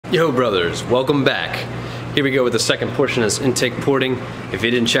Yo brothers, welcome back. Here we go with the second portion of this intake porting. If you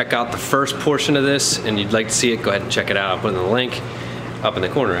didn't check out the first portion of this and you'd like to see it, go ahead and check it out. I'll put in the link up in the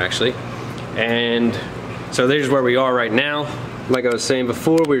corner actually. And so there's where we are right now. Like I was saying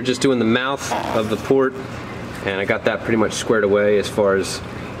before, we were just doing the mouth of the port and I got that pretty much squared away as far as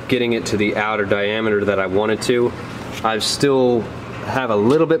getting it to the outer diameter that I wanted to. I still have a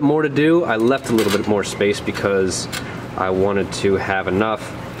little bit more to do. I left a little bit more space because I wanted to have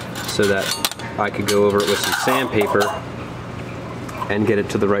enough so that I could go over it with some sandpaper and get it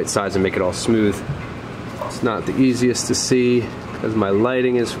to the right size and make it all smooth. It's not the easiest to see because my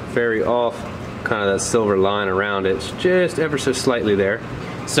lighting is very off. Kind of that silver line around it. It's just ever so slightly there.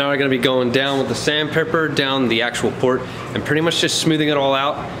 So now we're going to be going down with the sandpaper down the actual port and pretty much just smoothing it all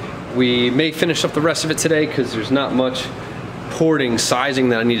out. We may finish up the rest of it today because there's not much porting sizing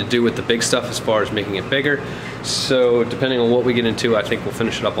that I need to do with the big stuff as far as making it bigger. So depending on what we get into, I think we'll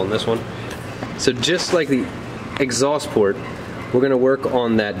finish it up on this one. So just like the exhaust port, we're gonna work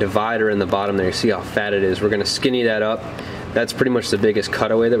on that divider in the bottom there. You see how fat it is. We're gonna skinny that up. That's pretty much the biggest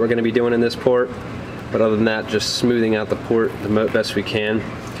cutaway that we're gonna be doing in this port. But other than that, just smoothing out the port the best we can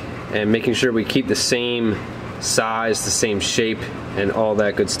and making sure we keep the same size, the same shape, and all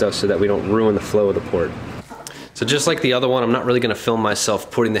that good stuff so that we don't ruin the flow of the port. So just like the other one, I'm not really gonna film myself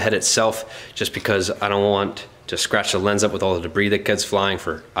porting the head itself just because I don't want to scratch the lens up with all the debris that gets flying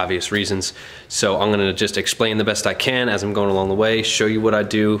for obvious reasons. So I'm gonna just explain the best I can as I'm going along the way, show you what I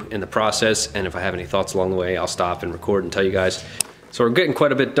do in the process, and if I have any thoughts along the way, I'll stop and record and tell you guys. So we're getting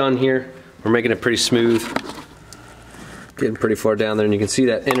quite a bit done here. We're making it pretty smooth. Getting pretty far down there, and you can see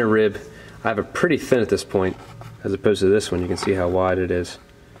that inner rib. I have it pretty thin at this point, as opposed to this one. You can see how wide it is.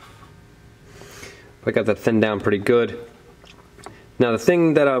 I got that thinned down pretty good. Now the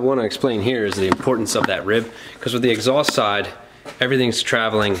thing that I want to explain here is the importance of that rib, because with the exhaust side, everything's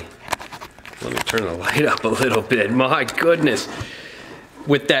traveling. Let me turn the light up a little bit. My goodness.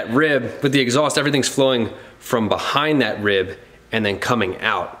 With that rib, with the exhaust, everything's flowing from behind that rib and then coming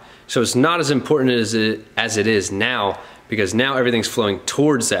out. So it's not as important as it is now, because now everything's flowing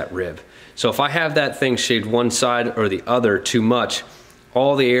towards that rib. So if I have that thing shaved one side or the other too much,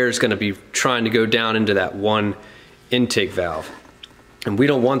 all the air is going to be trying to go down into that one intake valve. And we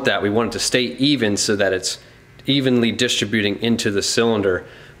don't want that. We want it to stay even so that it's evenly distributing into the cylinder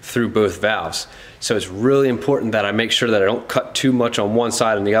through both valves. So it's really important that I make sure that I don't cut too much on one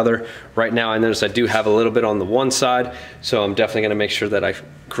side and the other. Right now I notice I do have a little bit on the one side, so I'm definitely going to make sure that I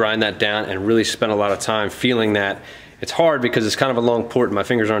grind that down and really spend a lot of time feeling that. It's hard because it's kind of a long port and my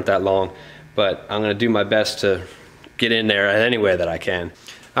fingers aren't that long, but I'm going to do my best to get in there any way that I can.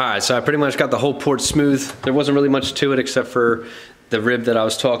 Alright, so I pretty much got the whole port smooth. There wasn't really much to it except for the rib that I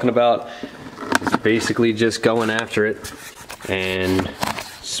was talking about. It's basically just going after it and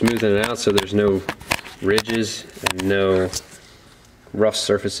smoothing it out so there's no ridges and no rough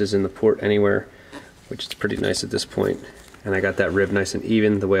surfaces in the port anywhere, which is pretty nice at this point. And I got that rib nice and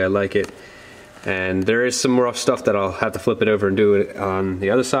even the way I like it. And there is some rough stuff that I'll have to flip it over and do it on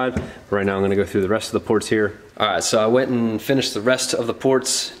the other side. Right now I'm going to go through the rest of the ports here. Alright, so I went and finished the rest of the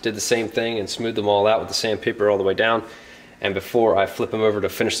ports, did the same thing and smoothed them all out with the sandpaper all the way down. And before I flip them over to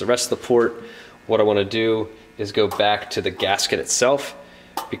finish the rest of the port, what I want to do is go back to the gasket itself,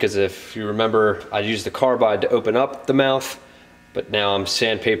 because if you remember, I used the carbide to open up the mouth, but now I'm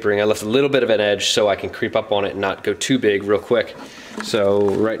sandpapering. I left a little bit of an edge so I can creep up on it and not go too big real quick.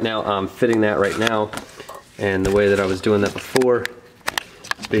 So right now I'm fitting that right now, and the way that I was doing that before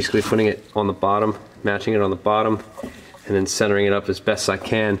is basically putting it on the bottom, matching it on the bottom, and then centering it up as best I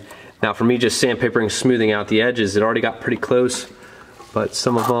can. Now for me, just sandpapering, smoothing out the edges, it already got pretty close, but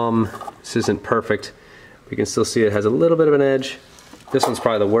some of them, this isn't perfect. You can still see it has a little bit of an edge. This one's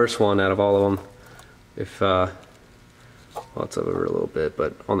probably the worst one out of all of them. Well, it's over a little bit,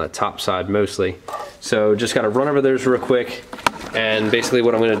 but on that top side mostly. So just gotta run over those real quick, and basically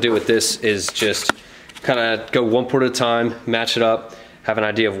what I'm gonna do with this is just kind of go one port at a time, match it up, have an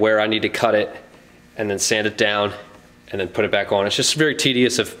idea of where I need to cut it, and then sand it down, and then put it back on. It's just very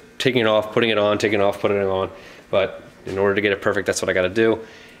tedious of taking it off, putting it on, taking it off, putting it on, but in order to get it perfect, that's what I gotta do,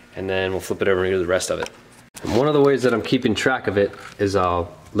 and then we'll flip it over and do the rest of it. And one of the ways that I'm keeping track of it is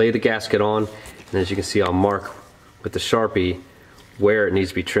I'll lay the gasket on, and as you can see, I'll mark with the Sharpie where it needs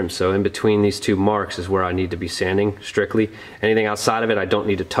to be trimmed. So in between these two marks is where I need to be sanding strictly. Anything outside of it I don't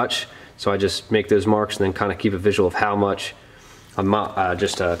need to touch, so I just make those marks and then kind of keep a visual of how much, you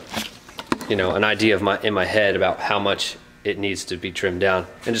know, an idea of in my head about how much it needs to be trimmed down,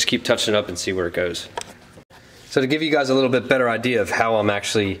 and just keep touching it up and see where it goes. So to give you guys a little bit better idea of how I'm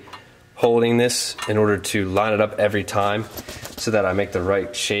actually holding this in order to line it up every time, so that I make the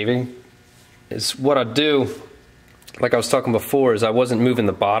right shaving. Is what I do, like I was talking before, is I wasn't moving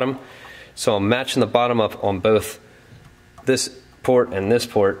the bottom, so I'm matching the bottom up on both this port and this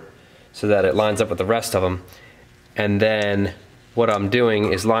port so that it lines up with the rest of them. And then what I'm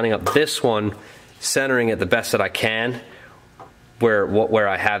doing is lining up this one, centering it the best that I can where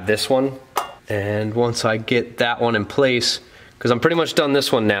I have this one. And once I get that one in place, because I'm pretty much done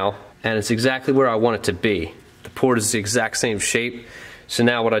this one now, and it's exactly where I want it to be. The port is the exact same shape. So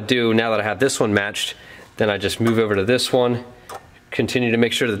now what I do, now that I have this one matched, then I just move over to this one, continue to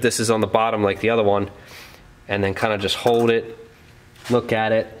make sure that this is on the bottom like the other one, and then kind of just hold it, look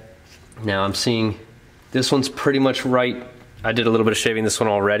at it. Now I'm seeing this one's pretty much right. I did a little bit of shaving this one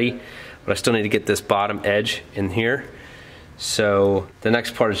already, but I still need to get this bottom edge in here. So the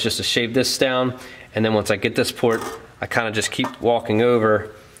next part is just to shave this down, and then once I get this port, I kind of just keep walking over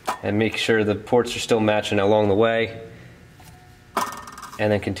and make sure the ports are still matching along the way,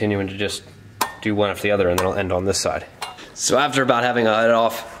 and then continuing to just do one after the other, and then I'll end on this side. So after about having it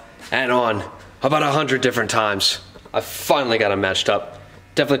off and on about 100 different times, I finally got them matched up.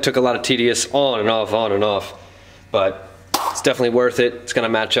 Definitely took a lot of tedious on and off, but it's definitely worth it. It's gonna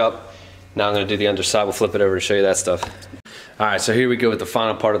match up. Now I'm gonna do the underside. We'll flip it over to show you that stuff. All right, so here we go with the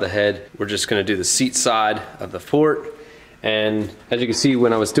final part of the head. We're just gonna do the seat side of the port. And as you can see,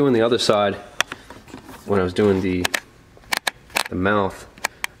 when I was doing the other side, when I was doing the mouth,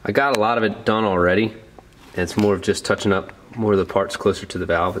 I got a lot of it done already, and it's more of just touching up more of the parts closer to the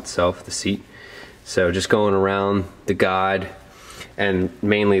valve itself, the seat. So just going around the guide, and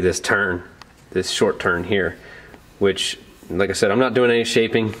mainly this turn, this short turn here, which, like I said, I'm not doing any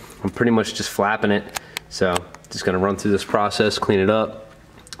shaping. I'm pretty much just flapping it. So just gonna run through this process, clean it up,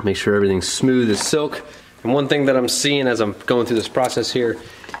 make sure everything's smooth as silk. And one thing that I'm seeing as I'm going through this process here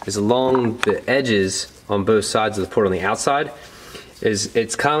is along the edges on both sides of the port on the outside, is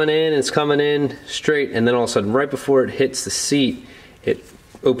it's coming in straight, and then all of a sudden right before it hits the seat, it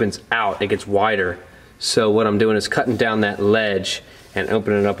opens out, it gets wider. So what I'm doing is cutting down that ledge and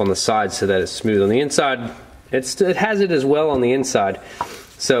opening it up on the side so that it's smooth. On the inside, it has it as well on the inside.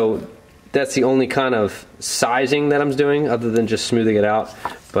 So that's the only kind of sizing that I'm doing other than just smoothing it out.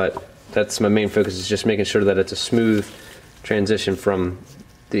 But that's my main focus, is just making sure that it's a smooth transition from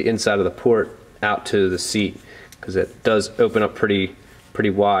the inside of the port out to the seat, because it does open up pretty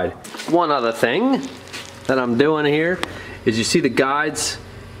wide. One other thing that I'm doing here is, you see the guides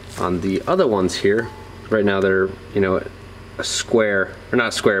on the other ones here. Right now they're, you know, a square, or not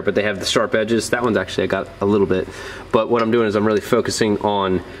a square, but they have the sharp edges. That one's actually, I got a little bit. But what I'm doing is I'm really focusing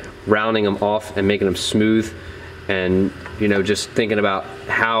on rounding them off and making them smooth, and, you know, just thinking about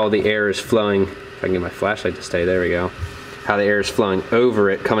how the air is flowing. If I can get my flashlight to stay, there we go. How the air is flowing over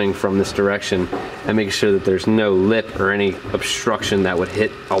it coming from this direction, and making sure that there's no lip or any obstruction that would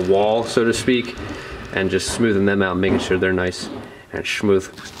hit a wall, so to speak, and just smoothing them out, making sure they're nice and smooth.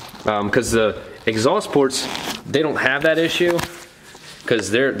 Because the exhaust ports, they don't have that issue, because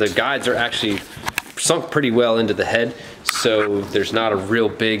the guides are actually sunk pretty well into the head, so there's not a real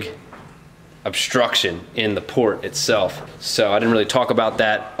big obstruction in the port itself. So I didn't really talk about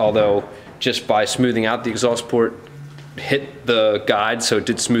that, although just by smoothing out the exhaust port hit the guide, so it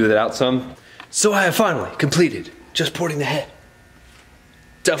did smooth it out some. So I have finally completed just porting the head.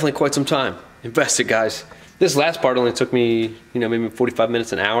 Definitely quite some time invested, guys. This last part only took me, you know, maybe 45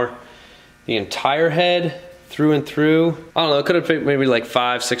 minutes, an hour. The entire head through and through, I don't know, it could have been maybe like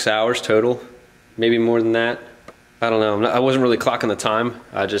 5-6 hours total, maybe more than that. I don't know. I wasn't really clocking the time.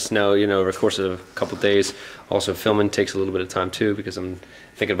 I just know, you know, over the course of a couple days. Also, filming takes a little bit of time too, because I'm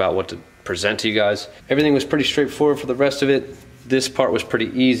thinking about what to present to you guys. Everything was pretty straightforward for the rest of it. This part was pretty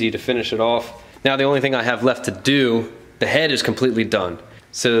easy to finish it off. Now the only thing I have left to do, the head is completely done.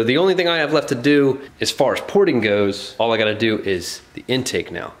 So the only thing I have left to do as far as porting goes, all I gotta do is the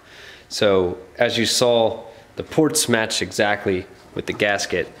intake now. So as you saw, the ports match exactly with the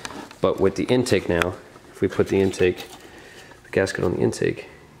gasket, but with the intake now, if we put the gasket on the intake,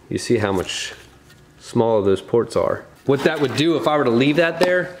 you see how much smaller those ports are. What that would do if I were to leave that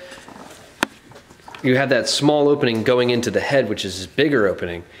there, you have that small opening going into the head, which is this bigger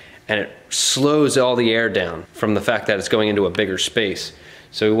opening, and it slows all the air down from the fact that it's going into a bigger space.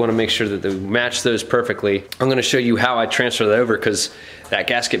 So we want to make sure that we match those perfectly. I'm going to show you how I transfer that over, because that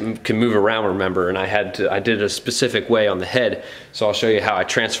gasket can move around, remember, and I did it a specific way on the head. So I'll show you how I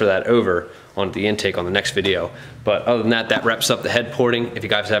transfer that over onto the intake on the next video. But other than that, that wraps up the head porting. If you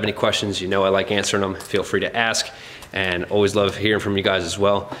guys have any questions, you know I like answering them. Feel free to ask, and always love hearing from you guys as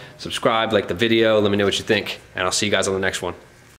well. Subscribe, like the video, let me know what you think, and I'll see you guys on the next one.